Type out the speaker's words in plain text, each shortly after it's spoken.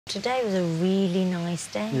Today was a really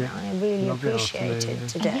nice day. Yeah. I really Lovely appreciated afternoon, yeah.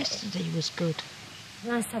 today. And yesterday was good.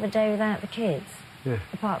 Nice to have a day without the kids. Yeah.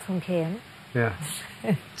 Apart from Kian. Yeah.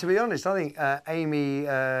 To be honest, I think Amy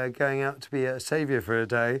going out to be a saviour for a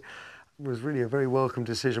day was really a very welcome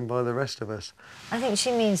decision by the rest of us. I think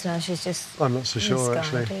she means well. She's just I'm not so sure,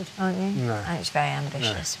 actually. misguided, aren't you? No. I think she's very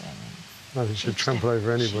ambitious, really. I think she'd trample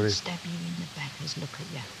over anybody. She'll stab you in the back as look at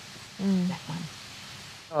you. That one.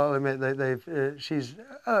 I'll admit, she's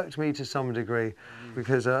irked me to some degree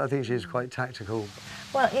because I think she's quite tactical.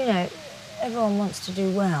 Well, you know, everyone wants to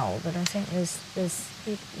do well, but I think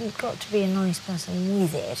you've got to be a nice person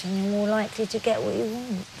with it, and you're more likely to get what you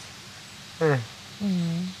want. Yeah.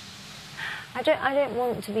 I don't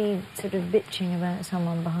want to be sort of bitching about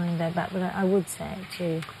someone behind their back, but I would say it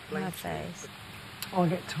to my face. I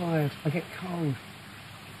get tired, I get cold.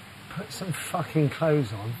 Put some fucking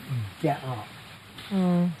clothes on and get up.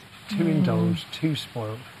 Too indulged, too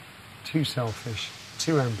spoilt, too selfish,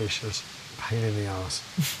 too ambitious, pain in the arse.